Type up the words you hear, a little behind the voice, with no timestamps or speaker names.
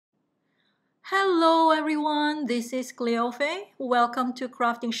Hello everyone, this is Cleofe. Welcome to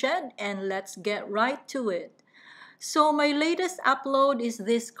Crafting Shed and let's get right to it. So my latest upload is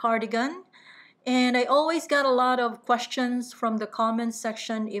this cardigan and I always get a lot of questions from the comments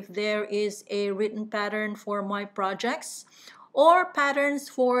section if there is a written pattern for my projects or patterns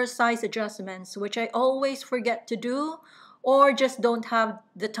for size adjustments, which I always forget to do or just don't have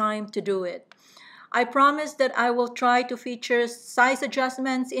the time to do it. I promise that I will try to feature size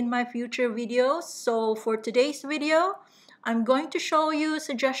adjustments in my future videos. So for today's video, I'm going to show you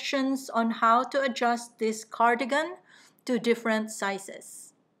suggestions on how to adjust this cardigan to different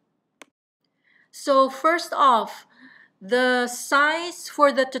sizes. So first off, the size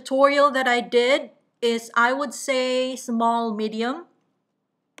for the tutorial that I did is, I would say, small medium.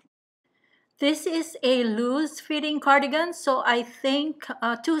 This is a loose fitting cardigan, so I think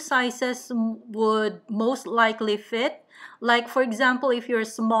two sizes would most likely fit. Like for example, if you're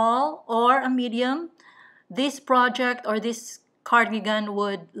small or a medium, this project or this cardigan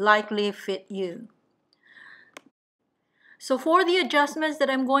would likely fit you. So for the adjustments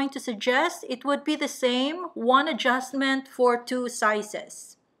that I'm going to suggest, it would be the same, one adjustment for two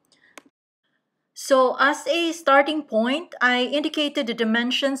sizes. So as a starting point, I indicated the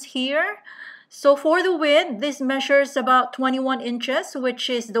dimensions here. So for the width, this measures about 21 inches, which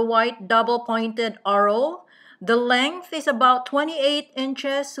is the white double-pointed arrow. The length is about 28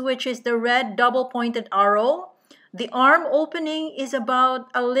 inches, which is the red double-pointed arrow. The arm opening is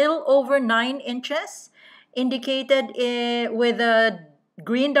about a little over 9 inches, indicated with a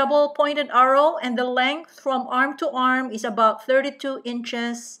green double-pointed arrow, and the length from arm to arm is about 32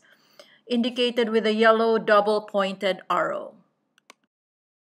 inches, indicated with a yellow double-pointed arrow.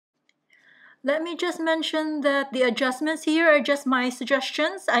 Let me just mention that the adjustments here are just my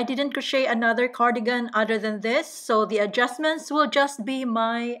suggestions. I didn't crochet another cardigan other than this, so the adjustments will just be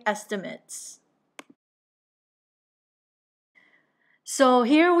my estimates. So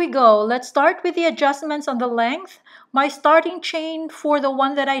here we go. Let's start with the adjustments on the length. My starting chain for the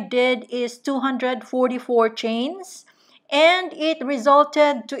one that I did is 244 chains, and it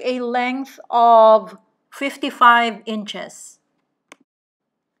resulted to a length of 55 inches.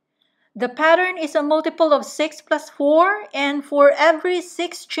 The pattern is a multiple of 6 plus 4, and for every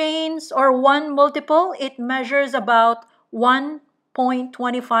 6 chains or one multiple, it measures about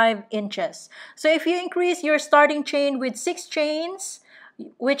 1.25 inches. So if you increase your starting chain with 6 chains,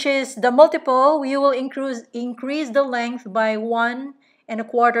 which is the multiple, you will increase the length by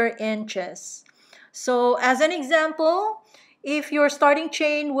 1.25 inches. So as an example, if your starting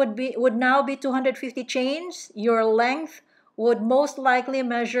chain would now be 250 chains, your length would most likely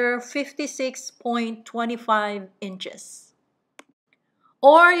measure 56.25 inches.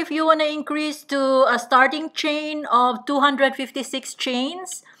 Or if you want to increase to a starting chain of 256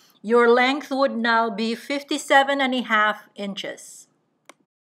 chains, your length would now be 57.5 inches.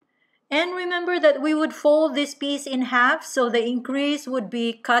 And remember that we would fold this piece in half, so the increase would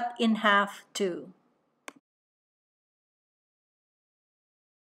be cut in half too.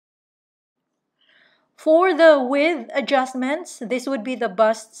 For the width adjustments, this would be the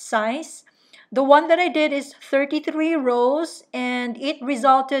bust size. The one that I did is 33 rows and it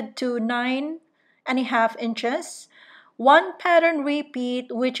resulted to 9.5 inches. One pattern repeat,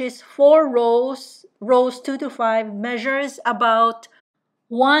 which is 4 rows 2 to 5, measures about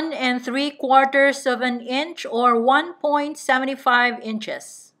 1.75 of an inch or 1.75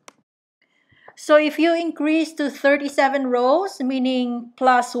 inches. So if you increase to 37 rows, meaning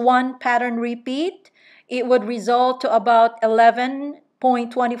plus 1 pattern repeat, it would result to about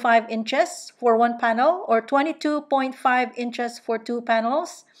 11.25 inches for one panel or 22.5 inches for two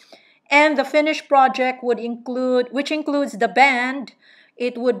panels. And the finished project would which includes the band,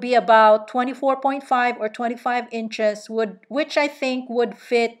 it would be about 24.5 or 25 inches, which I think would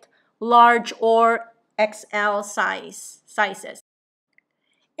fit large or XL sizes.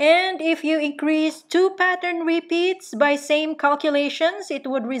 And if you increase 2 pattern repeats by same calculations, it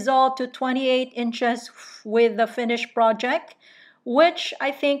would result to 28 inches with the finished project, which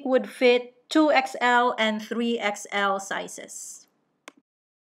I think would fit 2XL and 3XL sizes.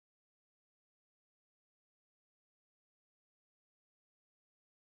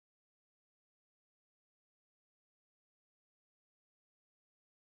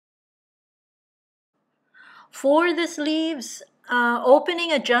 For the sleeves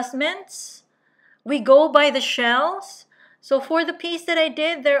opening adjustments, we go by the shells. So for the piece that I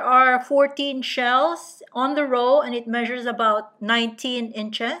did, there are 14 shells on the row and it measures about 19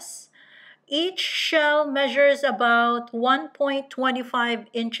 inches. Each shell measures about 1.25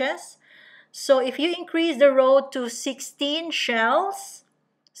 inches. So if you increase the row to 16 shells,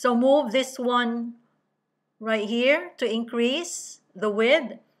 So move this one right here to increase the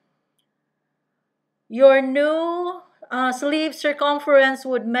width. Your new sleeve circumference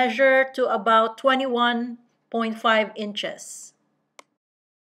would measure to about 21.5 inches.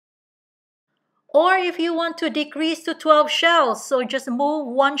 Or if you want to decrease to 12 shells, so just move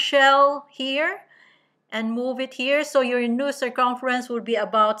one shell here and move it here. So your new circumference would be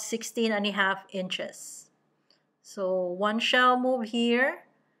about 16.5 inches. So one shell move here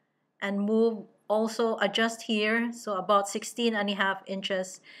and move also adjust here. So about 16.5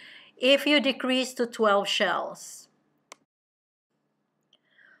 inches if you decrease to 12 shells.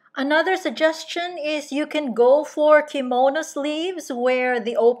 Another suggestion is you can go for kimono sleeves where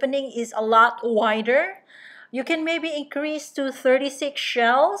the opening is a lot wider. You can maybe increase to 36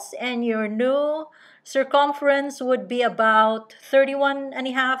 shells and your new circumference would be about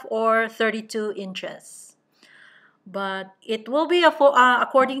 31.5 or 32 inches. But it will be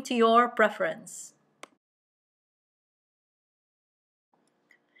according to your preference.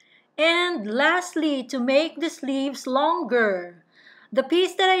 And lastly, to make the sleeves longer, the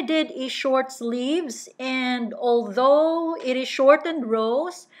piece that I did is short sleeves, and although it is shortened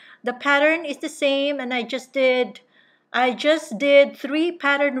rows, the pattern is the same, and I just did 3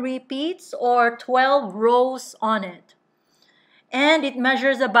 pattern repeats or 12 rows on it. And it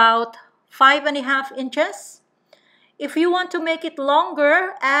measures about 5.5 inches. If you want to make it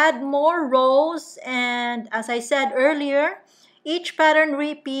longer, add more rows, and as I said earlier, each pattern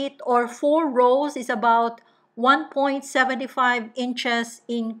repeat or 4 rows is about 1.75 inches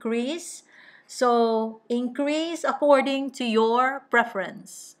increase. So increase according to your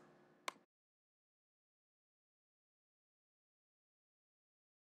preference.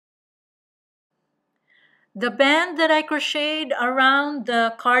 The band that I crocheted around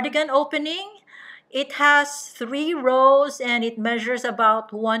the cardigan opening, it has 3 rows and it measures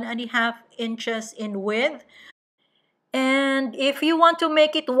about 1.5 inches in width. And if you want to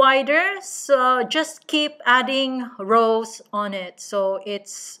make it wider, so just keep adding rows on it. So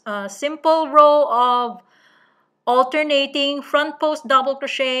it's a simple row of alternating front post double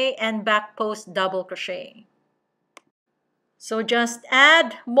crochet and back post double crochet. So just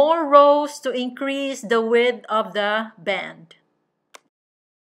add more rows to increase the width of the band.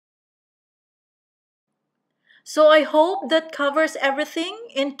 So I hope that covers everything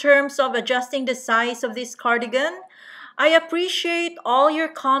in terms of adjusting the size of this cardigan. I appreciate all your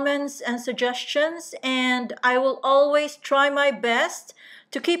comments and suggestions, and I will always try my best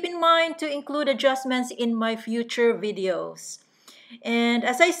to keep in mind to include adjustments in my future videos. And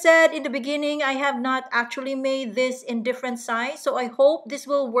as I said in the beginning, I have not actually made this in different size, so I hope this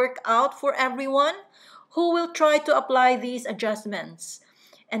will work out for everyone who will try to apply these adjustments.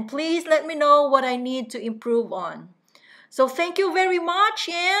 And please let me know what I need to improve on. So thank you very much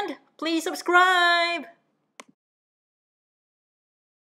and please subscribe.